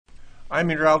I'm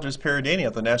meteorologist Perry Daney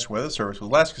at the National Weather Service with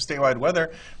Alaska statewide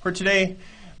weather. For today,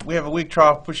 we have a weak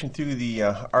trough pushing through the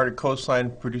Arctic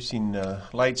coastline, producing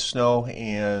light snow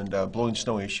and blowing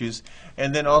snow issues.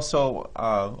 And then also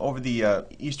over the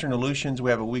eastern Aleutians, we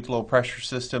have a weak low pressure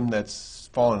system that's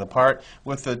falling apart,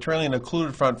 with the trailing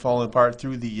occluded front falling apart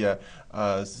through the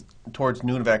towards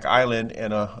Nunavak Island,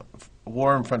 and a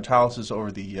warm frontalis over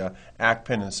the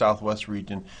KAKM and southwest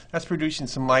region. That's producing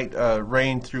some light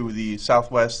rain through the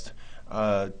southwest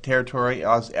territory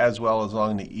as well as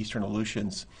along the eastern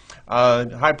Aleutians.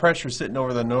 High pressure sitting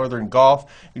over the northern Gulf.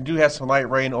 We do have some light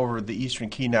rain over the eastern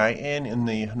Kenai and in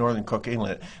the northern Cook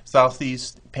Inlet.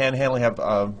 Southeast Panhandle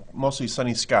have mostly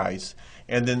sunny skies.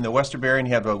 And then the western Bering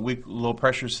have a weak low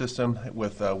pressure system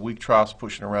with weak troughs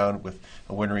pushing around with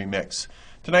a wintry mix.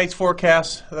 Tonight's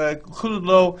forecast, the included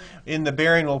low in the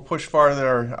Bering will push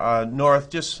farther north,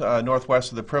 just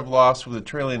northwest of the Pribilos, with a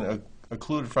trailing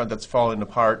occluded front that's falling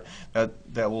apart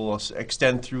that will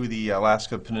extend through the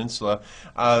Alaska Peninsula.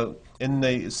 In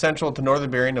the central to northern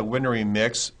Bering, a wintry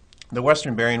mix. The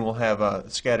western Bering will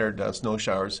have scattered snow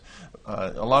showers.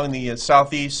 Along the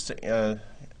southeast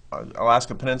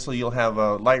Alaska Peninsula, you'll have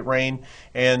light rain,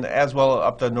 and as well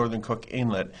up the northern Cook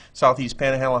Inlet. Southeast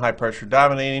Panhandle, high pressure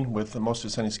dominating with mostly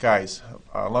sunny skies.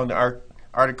 Along the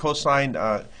Arctic coastline,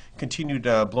 continued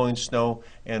blowing snow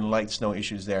and light snow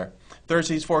issues there.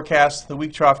 Thursday's forecast, the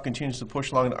weak trough continues to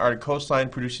push along the Arctic coastline,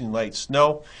 producing light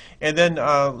snow. And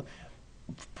then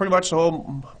pretty much the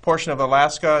whole portion of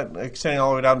Alaska, extending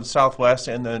all the way down to the southwest,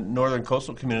 and the northern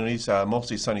coastal communities,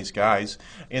 mostly sunny skies.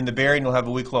 In the Bering, you'll have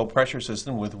a weak low pressure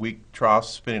system with weak troughs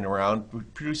spinning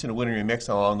around, producing a wintry mix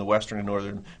along the western and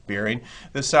northern Bering.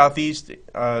 The southeast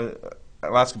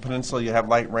Alaska Peninsula, you have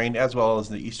light rain, as well as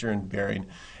the eastern Bering.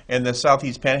 And the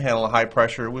southeast Panhandle, high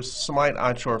pressure with some light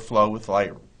onshore flow with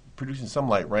producing some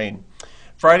light rain.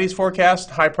 Friday's forecast,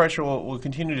 high pressure will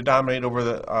continue to dominate over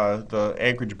the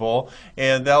Anchorage Bowl,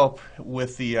 and that'll,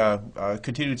 with the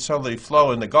continued southerly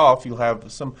flow in the Gulf, you'll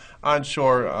have some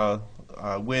onshore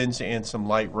winds and some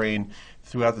light rain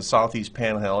throughout the southeast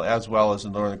Panhandle, as well as the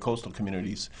northern coastal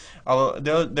communities.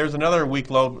 There's another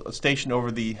weak low stationed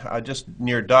over the just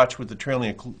near Dutch, with the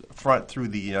trailing front through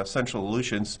the central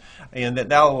Aleutians, and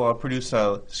that'll produce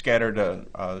scattered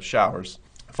showers.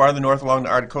 Farther north along the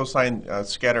Arctic coastline,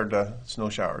 scattered snow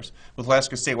showers. With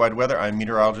Alaska statewide weather, I'm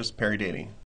meteorologist Perry Daney.